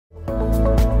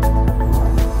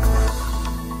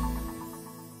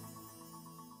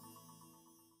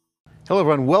Hello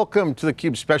everyone, welcome to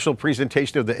theCUBE's special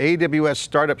presentation of the AWS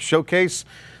Startup Showcase.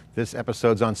 This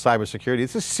episode's on cybersecurity.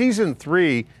 This is season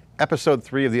 3, episode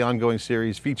 3 of the ongoing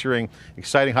series featuring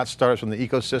exciting hot startups from the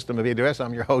ecosystem of AWS.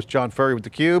 I'm your host, John Furrier with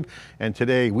theCUBE, and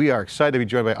today we are excited to be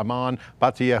joined by Aman,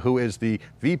 Bhatia, who is the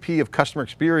VP of Customer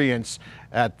Experience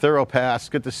at ThoroPass.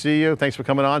 Good to see you, thanks for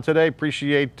coming on today.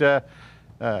 Appreciate you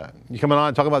coming on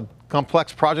and talking about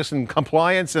complex projects and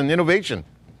compliance and innovation.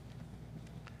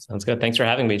 Sounds good. Thanks for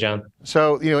having me, John.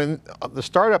 So, in the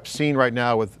startup scene right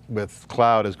now with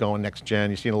cloud is going next gen.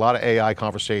 You've seen a lot of AI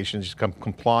conversations,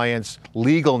 compliance,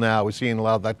 legal now. We're seeing a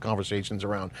lot of that conversations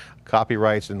around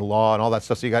copyrights and law and all that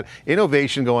stuff. So you got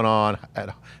innovation going on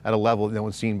at a level no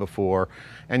one's seen before.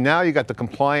 And now you got the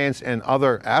compliance and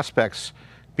other aspects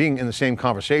being in the same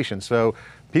conversation. So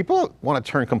people want to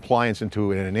turn compliance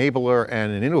into an enabler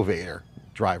and an innovator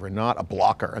driver, not a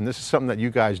blocker. And this is something that you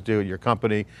guys do at your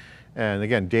company. And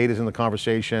again, data's in the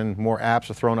conversation, more apps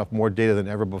are throwing up more data than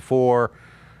ever before,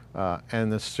 and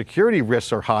the security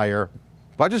risks are higher.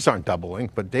 Budgets aren't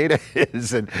doubling, but data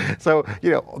is. And so,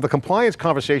 the compliance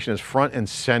conversation is front and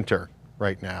center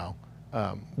right now.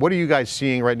 What are you guys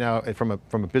seeing right now from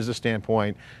a business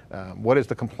standpoint? What is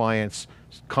the compliance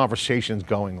conversations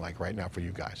going like right now for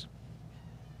you guys?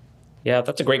 Yeah,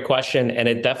 that's a great question. And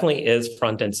it definitely is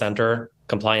front and center.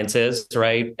 Compliance is,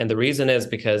 right? And the reason is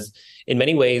because in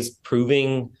many ways,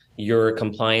 proving your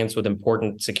compliance with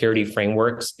important security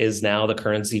frameworks is now the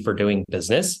currency for doing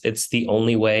business. It's the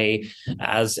only way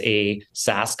as a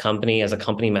SaaS company, as a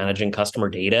company managing customer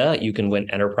data, you can win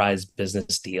enterprise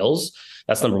business deals.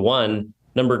 That's number one.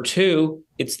 Number two,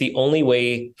 it's the only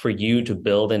way for you to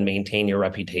build and maintain your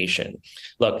reputation.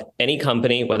 Look, any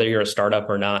company, whether you're a startup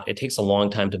or not, it takes a long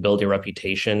time to build your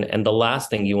reputation. And the last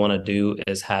thing you want to do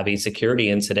is have a security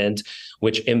incident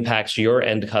which impacts your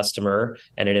end customer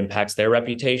and it impacts their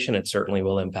reputation. It certainly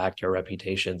will impact your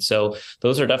reputation. So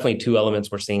those are definitely two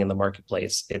elements we're seeing in the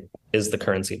marketplace. It is the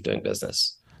currency of doing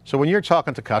business. So when you're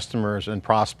talking to customers and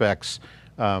prospects,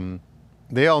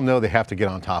 they all know they have to get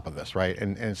on top of this, right?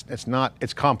 And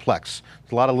it's complex.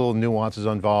 There's a lot of little nuances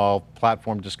involved,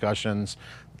 platform discussions,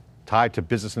 tied to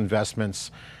business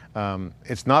investments.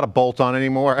 It's not a bolt-on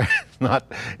anymore.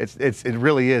 It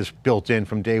really is built in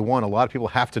from day one. A lot of people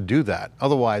have to do that.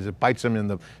 Otherwise it bites them in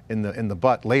the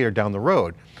butt later down the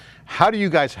road. How do you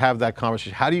guys have that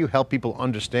conversation? How do you help people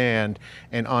understand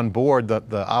and onboard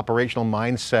the operational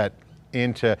mindset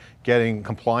into getting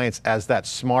compliance as that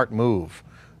smart move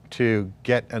to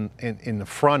get in the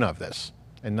front of this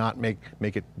and not make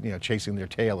it chasing their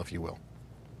tail, if you will?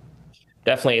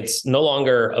 Definitely, it's no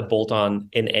longer a bolt-on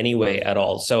in any way at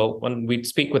all. So when we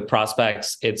speak with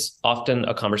prospects, it's often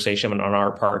a conversation on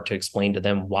our part to explain to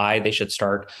them why they should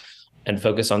start and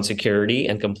focus on security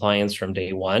and compliance from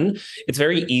day one. It's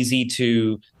very easy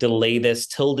to delay this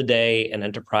till the day an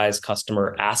enterprise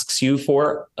customer asks you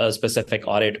for a specific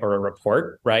audit or a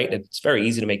report, right? It's very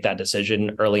easy to make that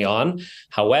decision early on.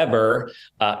 However,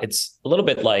 it's a little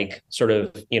bit like sort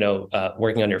of,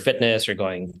 working on your fitness or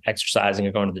going exercising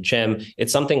or going to the gym.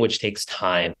 It's something which takes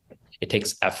time. It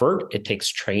takes effort, it takes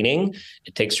training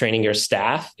your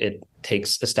staff, it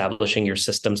takes establishing your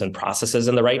systems and processes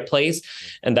in the right place.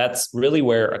 And that's really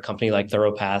where a company like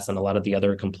ThoroPass and a lot of the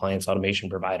other compliance automation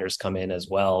providers come in as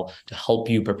well to help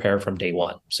you prepare from day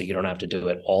one. So you don't have to do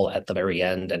it all at the very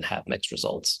end and have mixed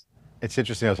results. It's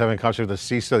interesting, I was having a conversation with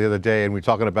the CISO the other day and we were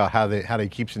talking about how he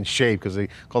keeps in shape, because they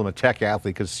call him a tech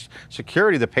athlete, because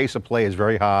security, the pace of play is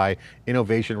very high.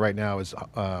 Innovation right now is,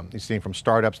 you're seeing from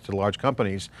startups to large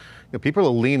companies, people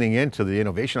are leaning into the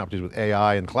innovation opportunities with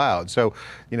AI and cloud. So,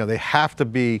 they have to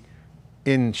be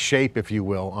in shape, if you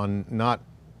will, on not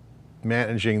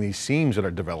managing these seams that are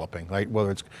developing, right?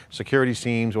 Whether it's security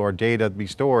seams or data to be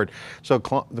stored. So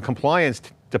the compliance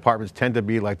departments tend to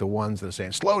be like the ones that are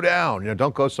saying, slow down,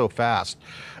 don't go so fast.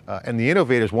 And the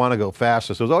innovators want to go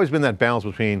faster. So there's always been that balance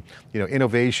between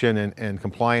innovation and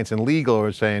compliance, and legal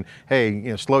are saying,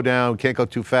 hey, slow down, can't go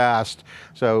too fast.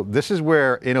 So this is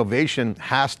where innovation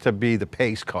has to be the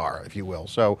pace car, if you will.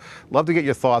 So love to get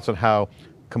your thoughts on how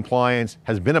compliance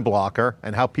has been a blocker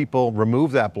and how people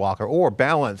remove that blocker or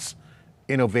balance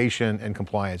innovation and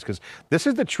compliance, because this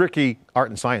is the tricky art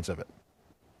and science of it.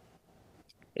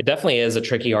 It definitely is a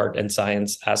tricky art and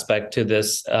science aspect to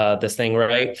this thing,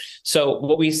 right? So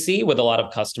what we see with a lot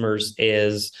of customers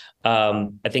is, I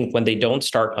think when they don't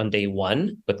start on day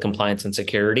one with compliance and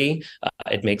security,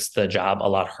 it makes the job a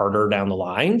lot harder down the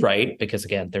line, right? Because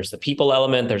again, there's the people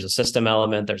element, there's a system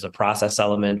element, there's a process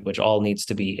element, which all needs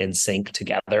to be in sync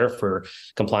together for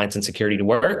compliance and security to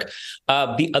work.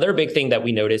 The other big thing that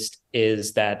we noticed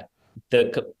is that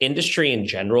the industry in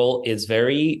general is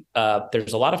very,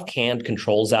 there's a lot of canned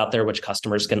controls out there which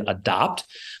customers can adopt,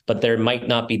 but there might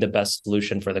not be the best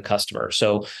solution for the customer.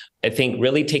 So I think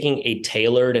really taking a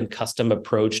tailored and custom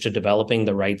approach to developing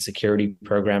the right security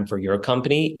program for your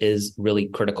company is really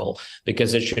critical,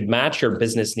 because it should match your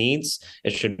business needs.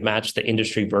 It should match the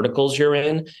industry verticals you're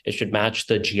in. It should match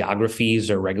the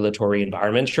geographies or regulatory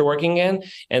environments you're working in.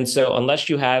 And so unless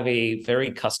you have a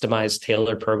very customized,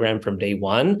 tailored program from day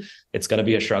one, it's going to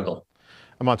be a struggle.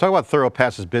 Aman, talk about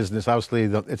ThoroughPass's business. Obviously,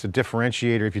 it's a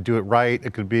differentiator. If you do it right,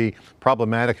 it could be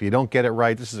problematic if you don't get it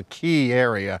right. This is a key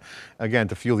area, again,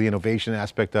 to fuel the innovation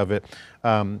aspect of it.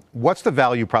 What's the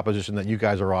value proposition that you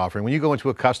guys are offering? When you go into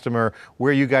a customer,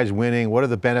 where are you guys winning? What are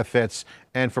the benefits?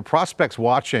 And for prospects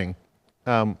watching,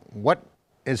 what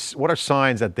are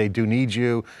signs that they do need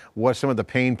you? What are some of the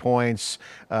pain points?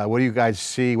 What do you guys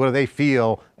see? What do they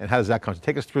feel? And how does that come?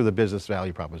 Take us through the business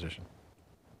value proposition.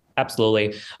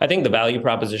 Absolutely. I think the value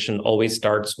proposition always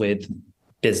starts with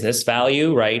business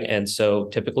value, right? And so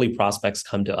typically prospects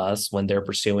come to us when they're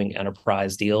pursuing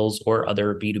enterprise deals or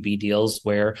other B2B deals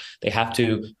where they have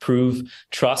to prove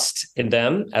trust in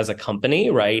them as a company,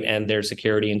 right? And their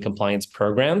security and compliance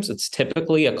programs. It's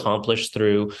typically accomplished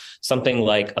through something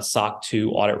like a SOC 2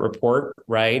 audit report,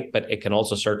 right? But it can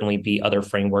also certainly be other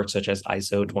frameworks such as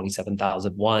ISO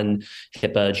 27001,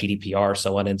 HIPAA, GDPR,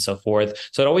 so on and so forth.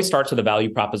 So it always starts with a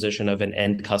value proposition of an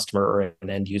end customer or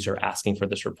an end user asking for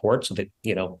this report so that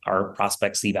our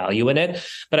prospects see value in it.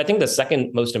 But I think the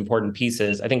second most important piece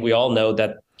is, I think we all know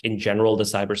that in general, the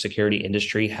cybersecurity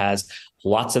industry has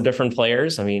lots of different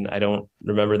players. I mean, I don't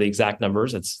remember the exact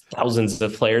numbers. It's thousands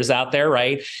of players out there,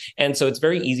 right? And so it's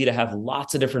very easy to have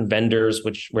lots of different vendors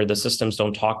where the systems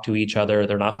don't talk to each other.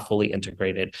 They're not fully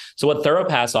integrated. So what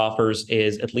ThoroughPass offers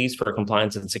is, at least for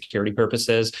compliance and security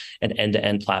purposes, an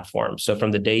end-to-end platform. So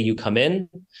from the day you come in,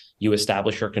 you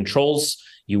establish your controls,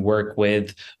 you work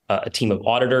with a team of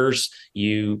auditors,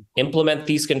 you implement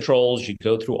these controls, you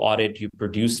go through audit, you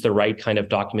produce the right kind of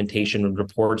documentation and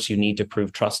reports you need to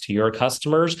prove trust to your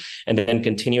customers, and then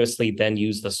continuously then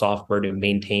use the software to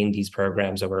maintain these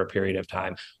programs over a period of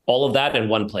time. All of that in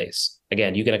one place.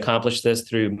 Again, you can accomplish this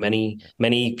through many,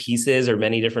 many pieces or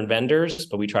many different vendors,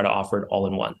 but we try to offer it all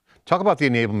in one. Talk about the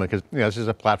enablement, because this is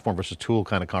a platform versus tool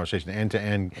kind of conversation. End to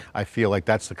end, I feel like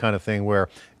that's the kind of thing where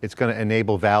it's going to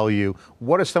enable value.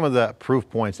 What are some of the proof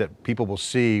points that people will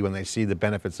see when they see the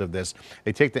benefits of this?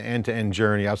 They take the end-to-end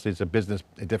journey. Obviously, it's a business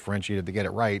differentiator to get it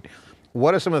right.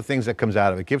 What are some of the things that comes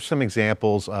out of it? Give some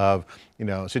examples of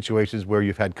situations where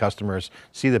you've had customers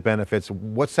see the benefits.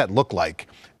 What's that look like?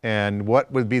 And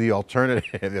what would be the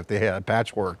alternative if they had a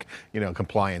patchwork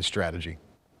compliance strategy?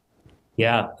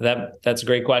 Yeah, that's a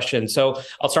great question. So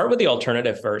I'll start with the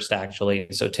alternative first, actually.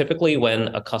 So typically when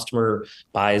a customer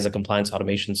buys a compliance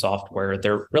automation software,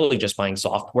 they're really just buying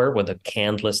software with a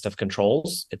canned list of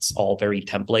controls. It's all very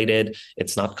templated.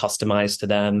 It's not customized to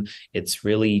them. It's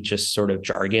really just sort of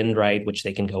jargon, right, which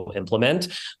they can go implement.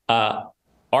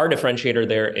 Our differentiator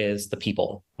there is the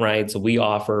people, right? So we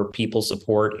offer people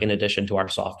support in addition to our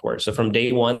software. So from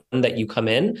day one that you come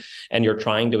in and you're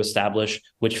trying to establish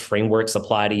which frameworks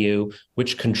apply to you,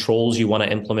 which controls you want to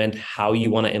implement, how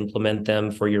you want to implement them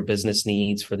for your business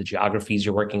needs, for the geographies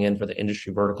you're working in, for the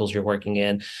industry verticals you're working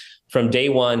in, from day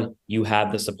one, you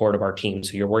have the support of our team.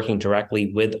 So you're working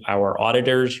directly with our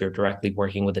auditors, you're directly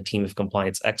working with a team of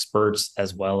compliance experts,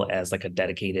 as well as like a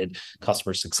dedicated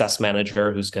customer success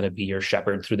manager who's going to be your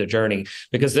shepherd through the journey.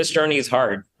 Because this journey is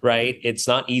hard, right? It's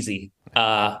not easy,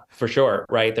 for sure,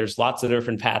 right? There's lots of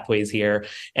different pathways here.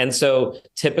 And so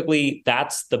typically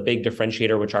that's the big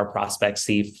differentiator which our prospects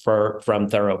see from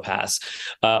ThoroughPass.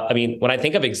 I mean, when I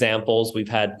think of examples, we've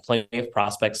had plenty of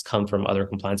prospects come from other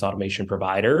compliance automation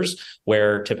providers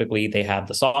where typically they have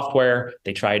the software,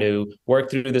 they try to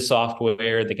work through the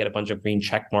software, they get a bunch of green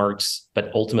check marks,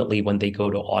 but ultimately when they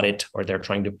go to audit or they're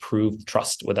trying to prove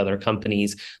trust with other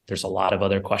companies, there's a lot of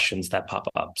other questions that pop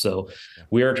up. So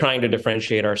we are trying to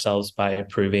differentiate ourselves by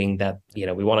proving that,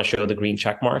 we want to show the green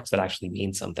check marks that actually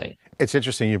mean something. It's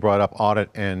interesting you brought up audit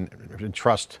and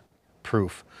trust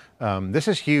proof. This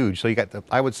is huge. So you got,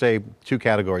 I would say, two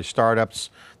categories. Startups,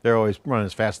 they're always running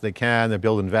as fast as they can. They're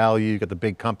building value. You got the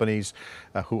big companies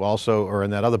who also are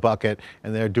in that other bucket,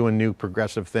 and they're doing new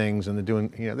progressive things, and they're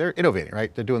doing, they're innovating,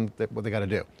 right? They're doing what they got to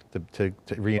do to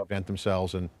reinvent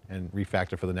themselves and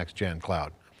refactor for the next gen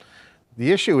cloud.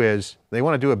 The issue is they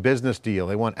want to do a business deal.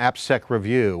 They want AppSec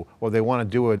review, or they want to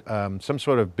do some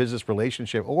sort of business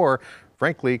relationship, or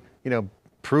frankly,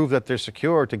 prove that they're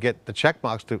secure to get the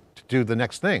checkbox to do the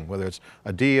next thing, whether it's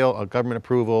a deal, a government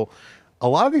approval. A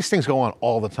lot of these things go on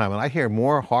all the time, and I hear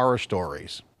more horror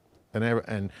stories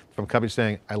and from companies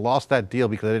saying, I lost that deal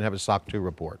because I didn't have a SOC 2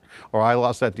 report, or I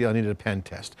lost that deal, I needed a pen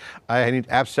test. I need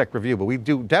AppSec review, but we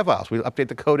do DevOps, we update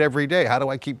the code every day. How do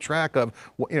I keep track of,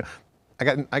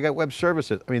 I got web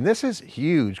services. I mean, this is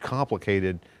huge,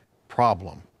 complicated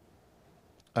problem.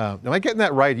 Am I getting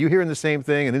that right? Are you hearing the same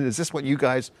thing? And is this what you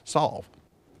guys solve?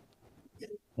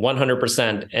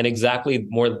 100%. And exactly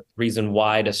more reason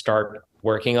why to start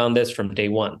working on this from day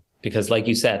one. Because like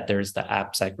you said, there's the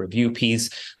AppSec review piece,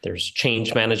 there's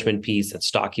change management piece, it's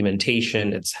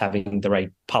documentation, it's having the right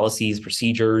policies,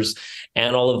 procedures,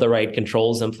 and all of the right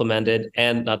controls implemented.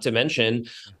 And not to mention,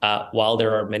 while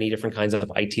there are many different kinds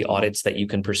of IT audits that you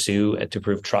can pursue to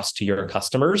prove trust to your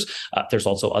customers, there's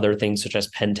also other things such as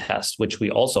pen test, which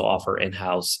we also offer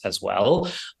in-house as well.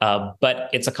 But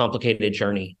it's a complicated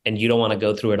journey and you don't want to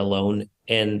go through it alone.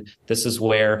 And this is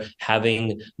where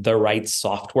having the right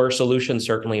software solution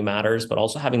certainly matters, but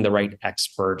also having the right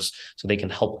experts so they can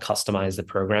help customize the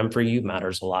program for you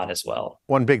matters a lot as well.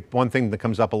 One thing that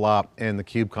comes up a lot in the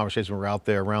CUBE conversation we're out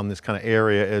there around this kind of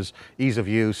area is ease of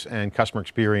use and customer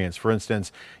experience. For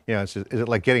instance, is it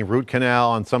like getting root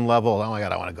canal on some level? Oh my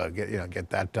God, I want to go get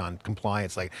that done.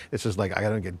 Compliance, this is like, I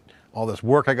got to get all this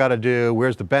work I got to do.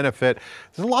 Where's the benefit?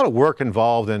 There's a lot of work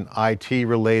involved in IT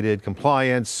related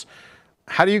compliance.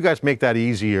 How do you guys make that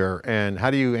easier? And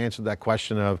how do you answer that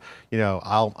question of,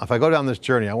 if I go down this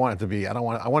journey, I want it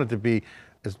to be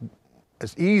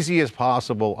as easy as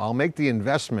possible. I'll make the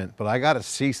investment, but I got to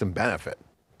see some benefit.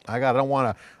 I don't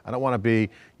want to be,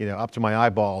 up to my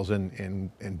eyeballs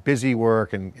in busy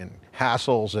work and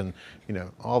hassles and,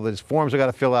 all these forms I got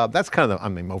to fill out. That's kind of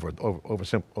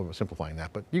oversimplifying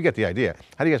that, but you get the idea.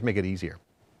 How do you guys make it easier?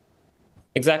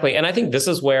 Exactly. And I think this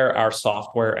is where our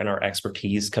software and our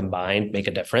expertise combined make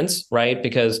a difference, right?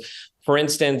 Because for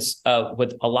instance,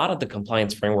 with a lot of the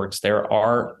compliance frameworks, there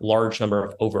are large number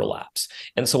of overlaps.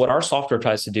 And so what our software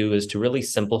tries to do is to really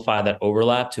simplify that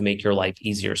overlap to make your life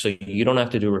easier. So you don't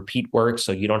have to do repeat work.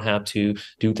 So you don't have to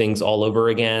do things all over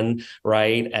again,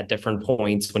 right? At different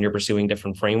points when you're pursuing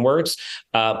different frameworks.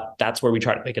 That's where we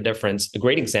try to make a difference. A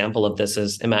great example of this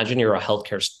is imagine you're a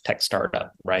healthcare tech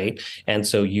startup, right? And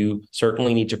so you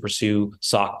certainly need to pursue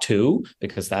SOC 2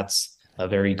 because that's a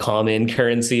very common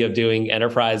currency of doing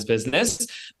enterprise business,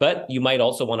 but you might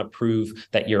also want to prove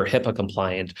that you're HIPAA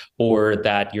compliant or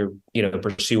that you're,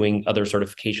 pursuing other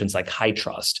certifications like high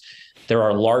trust. There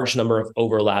are a large number of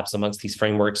overlaps amongst these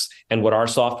frameworks. And what our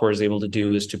software is able to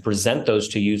do is to present those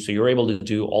to you. So you're able to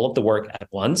do all of the work at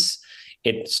once.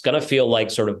 It's going to feel like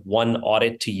sort of one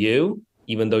audit to you,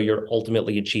 even though you're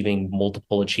ultimately achieving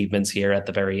multiple achievements here at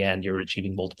the very end, you're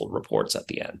achieving multiple reports at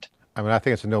the end. I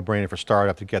think it's a no-brainer for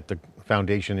startup to get the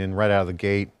foundation in right out of the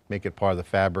gate, make it part of the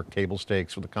fabric, table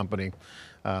stakes for the company.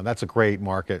 That's a great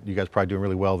market. You guys are probably doing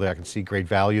really well there. I can see great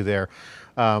value there.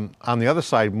 On the other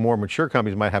side, more mature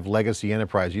companies might have legacy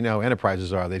enterprise. You know how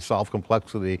enterprises are. They solve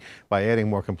complexity by adding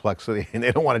more complexity, and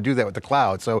they don't want to do that with the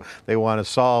cloud. So they want to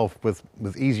solve with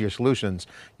easier solutions.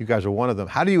 You guys are one of them.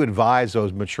 How do you advise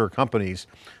those mature companies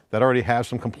that already have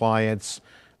some compliance,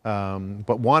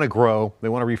 but want to grow, they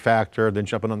want to refactor, then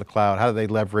jump in on the cloud? How do they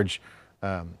leverage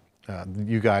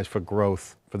you guys for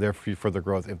growth, for their further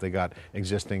growth if they got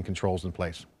existing controls in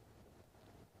place?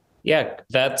 Yeah,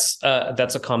 that's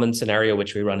a common scenario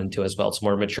which we run into as well. So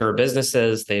more mature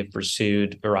businesses, they've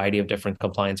pursued a variety of different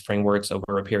compliance frameworks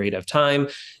over a period of time.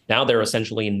 Now they're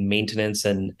essentially in maintenance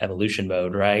and evolution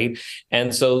mode, right?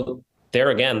 And so there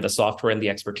again, the software and the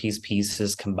expertise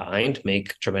pieces combined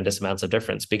make tremendous amounts of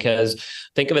difference, because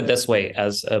think of it this way: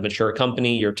 as a mature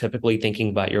company, you're typically thinking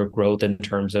about your growth in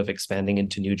terms of expanding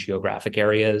into new geographic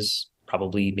areas,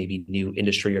 probably maybe new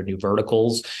industry or new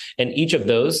verticals. And each of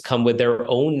those come with their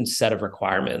own set of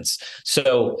requirements.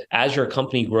 So as your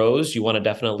company grows, you want to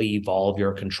definitely evolve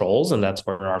your controls, and that's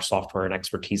where our software and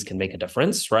expertise can make a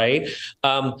difference, right?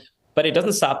 But it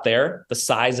doesn't stop there. The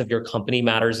size of your company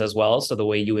matters as well. So the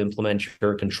way you implement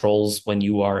your controls when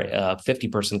you are a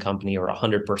 50-person company or a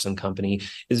 100-person company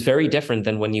is very different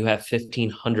than when you have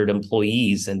 1,500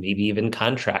 employees and maybe even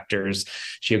contractors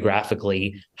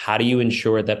geographically. How do you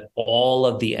ensure that all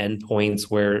of the endpoints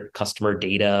where customer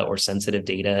data or sensitive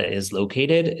data is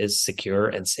located is secure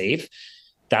and safe?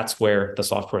 That's where the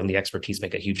software and the expertise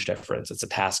make a huge difference. It's a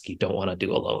task you don't want to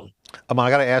do alone. Aman, I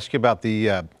got to ask you about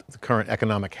the current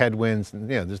economic headwinds. And,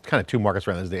 there's kind of two markets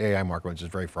around. There's the AI market, which is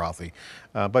very frothy.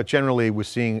 But generally, we're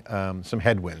seeing some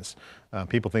headwinds.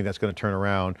 People think that's going to turn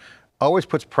around. Always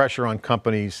puts pressure on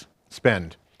companies'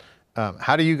 spend.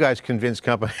 How do you guys convince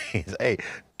companies, hey,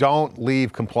 don't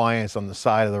leave compliance on the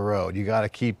side of the road. You got to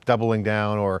keep doubling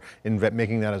down or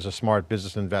making that as a smart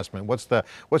business investment. What's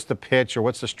the pitch or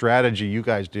what's the strategy you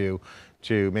guys do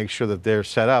to make sure that they're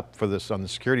set up for this on the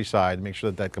security side, make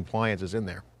sure that that compliance is in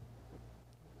there?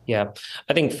 Yeah,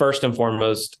 I think first and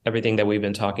foremost, everything that we've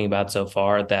been talking about so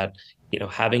far, that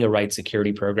having a right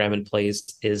security program in place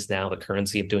is now the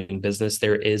currency of doing business.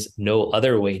 There is no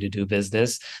other way to do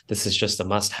business. This is just a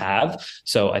must-have.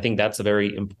 So I think that's a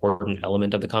very important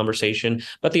element of the conversation.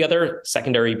 But the other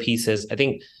secondary piece is, I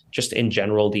think, just in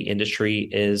general, the industry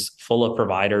is full of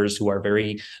providers who are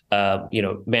very,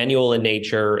 manual in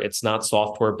nature. It's not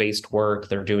software-based work.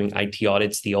 They're doing IT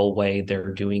audits the old way.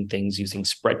 They're doing things using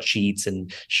spreadsheets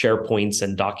and SharePoints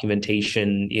and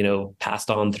documentation, passed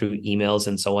on through emails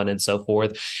and so on and so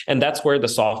forth. And that's where the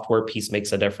software piece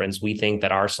makes a difference. We think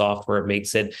that our software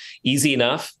makes it easy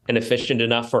enough and efficient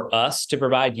enough for us to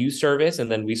provide you service. And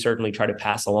then we certainly try to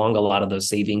pass along a lot of those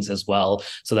savings as well,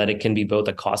 so that it can be both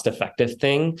a cost-effective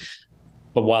thing,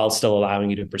 but while still allowing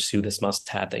you to pursue this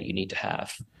must-have that you need to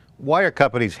have. Why are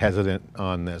companies hesitant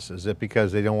on this? Is it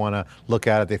because they don't want to look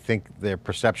at it? They think their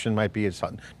perception might be it's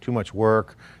too much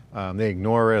work. They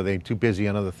ignore it. Are they too busy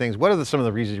on other things? What are some of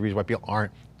the reasons why people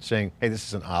aren't saying, hey, this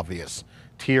is an obvious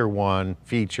tier one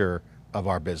feature of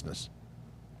our business?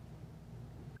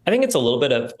 I think it's a little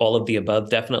bit of all of the above,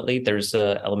 definitely. There's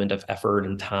an element of effort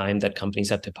and time that companies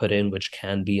have to put in, which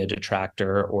can be a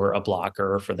detractor or a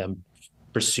blocker for them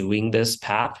pursuing this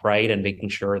path, right? And making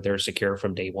sure they're secure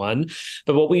from day one.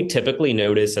 But what we typically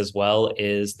notice as well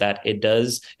is that it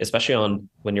does, especially on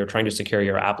when you're trying to secure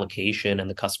your application and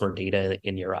the customer data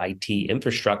in your IT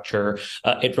infrastructure,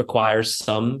 it requires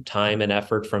some time and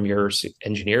effort from your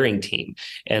engineering team.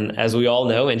 And as we all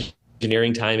know,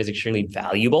 engineering time is extremely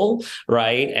valuable,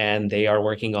 right? And they are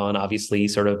working on obviously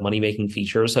sort of money-making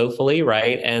features, hopefully,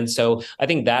 right? And so I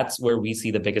think that's where we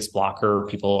see the biggest blocker.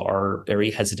 People are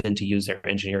very hesitant to use their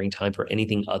engineering time for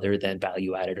anything other than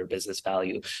value added or business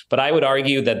value. But I would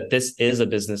argue that this is a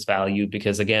business value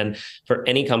because, again, for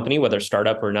any company, whether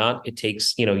startup or not, it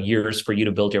takes years for you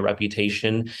to build your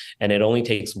reputation, and it only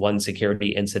takes one security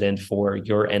incident for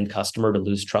your end customer to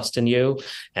lose trust in you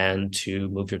and to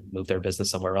move their business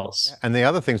somewhere else. And the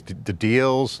other things, the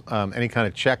deals, any kind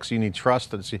of checks, you need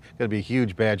trust. It's going to be a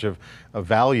huge badge of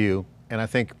value. And I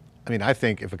think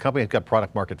if a company has got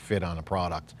product market fit on a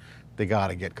product, they got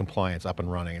to get compliance up and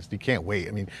running. You can't wait.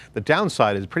 I mean, the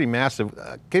downside is pretty massive.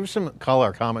 Give some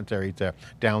color or commentary to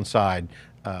downside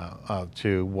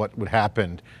to what would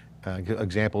happen.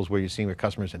 Examples where you're seeing with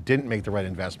customers that didn't make the right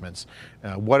investments.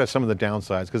 What are some of the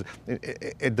downsides? Because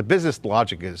the business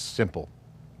logic is simple.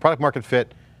 Product market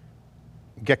fit,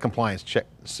 get compliance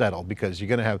settled, because you're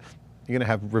going to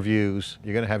have reviews,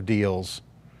 you're going to have deals.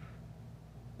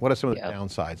 What are some of the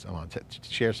downsides? I want to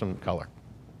share some color.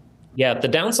 Yeah, the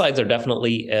downsides are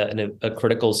definitely a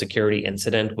critical security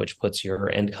incident, which puts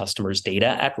your end customer's data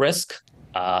at risk.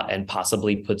 And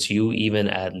possibly puts you even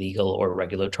at legal or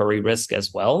regulatory risk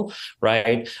as well,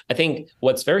 right? I think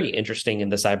what's very interesting in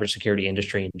the cybersecurity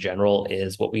industry in general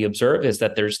is what we observe is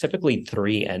that there's typically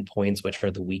three endpoints which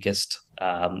are the weakest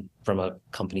from a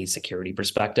company's security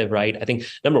perspective, right? I think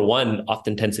number one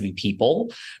often tends to be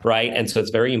people, right? And so it's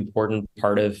very important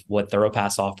part of what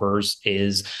ThoroPass offers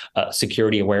is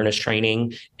security awareness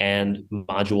training and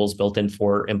modules built in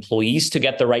for employees to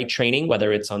get the right training,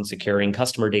 whether it's on securing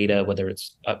customer data, whether it's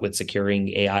with securing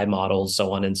AI models,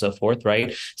 so on and so forth,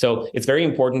 right? So it's very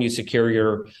important you secure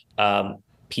your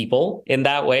people in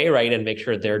that way, right? And make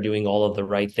sure they're doing all of the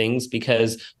right things,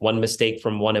 because one mistake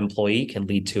from one employee can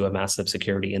lead to a massive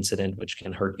security incident, which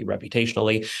can hurt you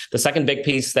reputationally. The second big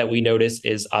piece that we notice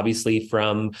is obviously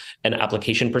from an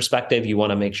application perspective, you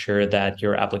want to make sure that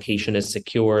your application is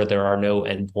secure. There are no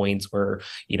endpoints where,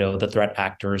 the threat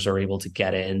actors are able to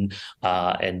get in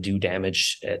and do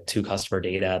damage to customer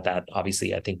data. That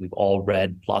obviously, I think we've all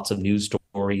read lots of news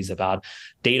stories about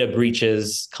data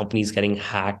breaches, companies getting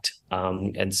hacked,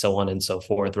 and so on and so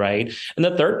forth, right? And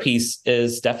the third piece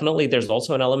is definitely there's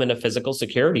also an element of physical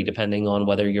security, depending on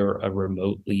whether you're a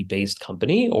remotely based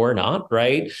company or not,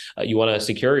 right? You want to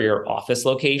secure your office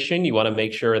location. You want to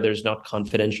make sure there's not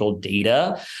confidential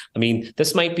data. I mean,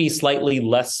 this might be slightly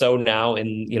less so now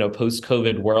in,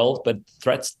 post-COVID world, but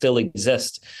threats still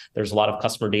exist. There's a lot of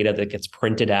customer data that gets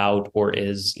printed out or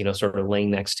is, sort of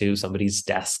laying next to somebody's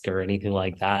desk or anything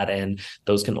like that. And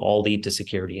those can all lead to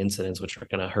security incidents, which are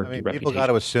going to hurt you People got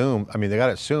to assume, I mean, they got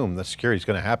to assume the security is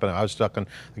going to happen. I was talking,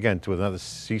 again, to another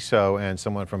CISO and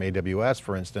someone from AWS,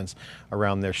 for instance,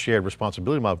 around their shared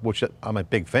responsibility model, which I'm a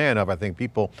big fan of. I think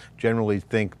people generally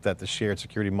think that the shared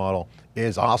security model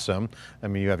is awesome. I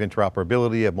mean, you have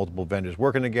interoperability, you have multiple vendors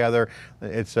working together.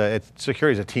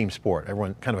 Security is a team sport.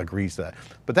 Everyone kind of agrees to that.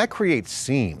 But that creates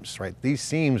seams, right? These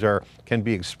seams can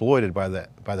be exploited by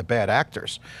the bad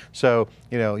actors. So,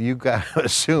 you've got to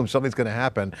assume something's going to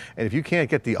happen. And if you can't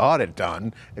get the audit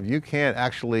done, if you can't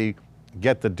actually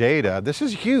get the data, this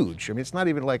is huge. I mean, it's not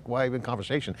even like, why even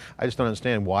conversation? I just don't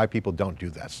understand why people don't do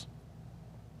this.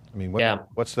 I mean,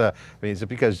 is it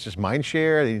because it's just mind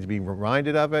share? They need to be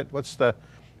reminded of it? What's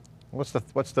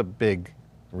the big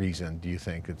reason, do you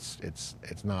think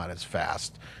it's not as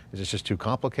fast? Is it just too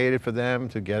complicated for them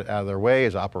to get out of their way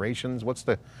as operations? What's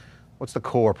the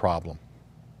core problem?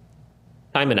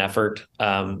 Time and effort.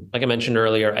 Like I mentioned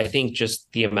earlier, I think just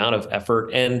the amount of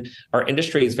effort, and our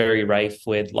industry is very rife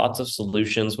with lots of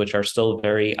solutions, which are still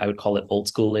very, I would call it old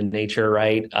school in nature,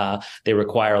 right? They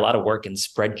require a lot of work in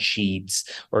spreadsheets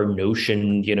or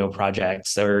Notion,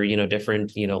 projects, or,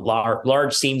 different,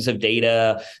 large seams of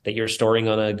data that you're storing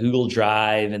on a Google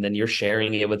Drive, and then you're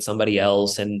sharing it with somebody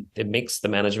else. And it makes the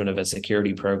management of a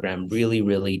security program really,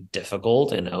 really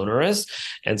difficult and onerous.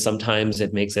 And sometimes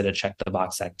it makes it a check the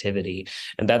box activity.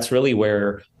 And that's really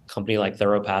where a company like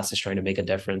ThoroPass is trying to make a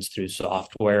difference through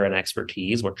software and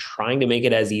expertise. We're trying to make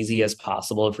it as easy as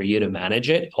possible for you to manage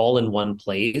it all in one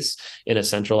place in a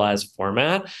centralized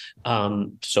format,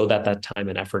 so that time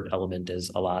and effort element is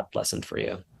a lot lessened for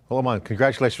you. Well, Aman,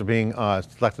 congratulations for being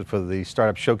selected for the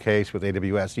Startup Showcase with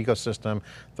AWS ecosystem.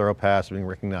 ThoroPass being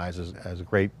recognized as a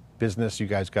great business. You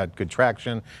guys got good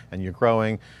traction and you're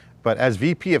growing. But as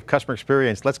VP of Customer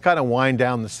Experience, let's kind of wind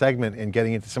down the segment and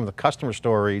getting into some of the customer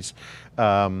stories.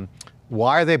 Why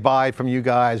are they buying from you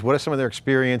guys? What are some of their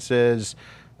experiences?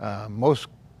 Most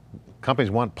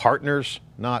companies want partners,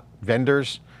 not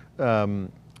vendors.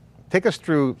 Take us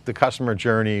through the customer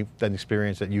journey and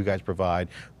experience that you guys provide.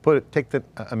 Take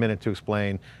a minute to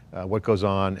explain what goes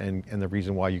on and the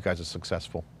reason why you guys are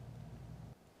successful.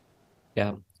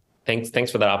 Yeah.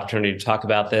 Thanks for that opportunity to talk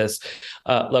about this.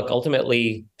 Look,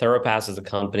 ultimately, ThoroPass is a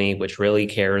company which really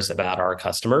cares about our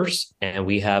customers, and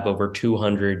we have over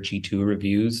 200 G2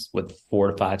 reviews with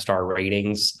 4 to 5 star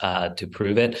ratings to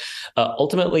prove it.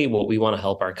 Ultimately, what we want to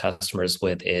help our customers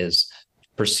with is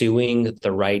pursuing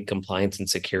the right compliance and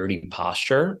security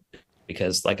posture.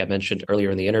 Because like I mentioned earlier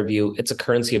in the interview, it's a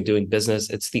currency of doing business.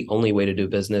 It's the only way to do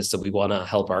business. So we want to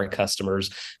help our customers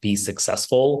be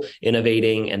successful,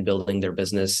 innovating and building their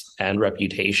business and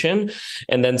reputation.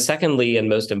 And then secondly, and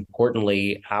most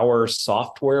importantly, our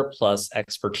software plus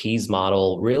expertise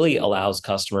model really allows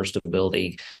customers to build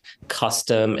a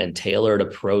custom and tailored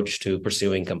approach to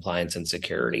pursuing compliance and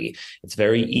security. It's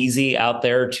very easy out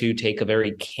there to take a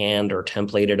very canned or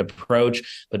templated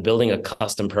approach, but building a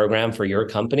custom program for your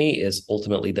company is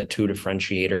ultimately the true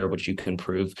differentiator, which you can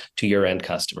prove to your end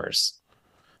customers.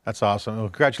 That's awesome. Well,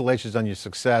 congratulations on your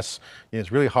success.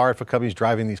 It's really hard for companies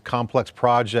driving these complex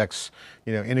projects,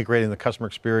 integrating the customer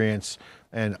experience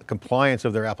and compliance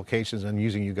of their applications and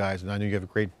using you guys. And I know you have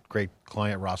a great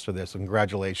client roster there, so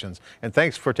congratulations. And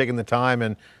thanks for taking the time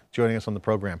and joining us on the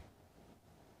program.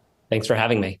 Thanks for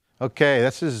having me. Okay,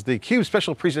 this is the theCUBE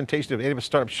special presentation of AWS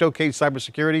Startup Showcase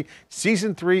Cybersecurity,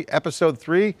 Season 3, Episode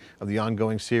 3 of the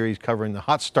ongoing series covering the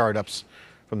hot startups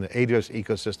from the AWS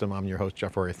ecosystem. I'm your host,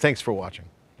 Jeff Furrier. Thanks for watching.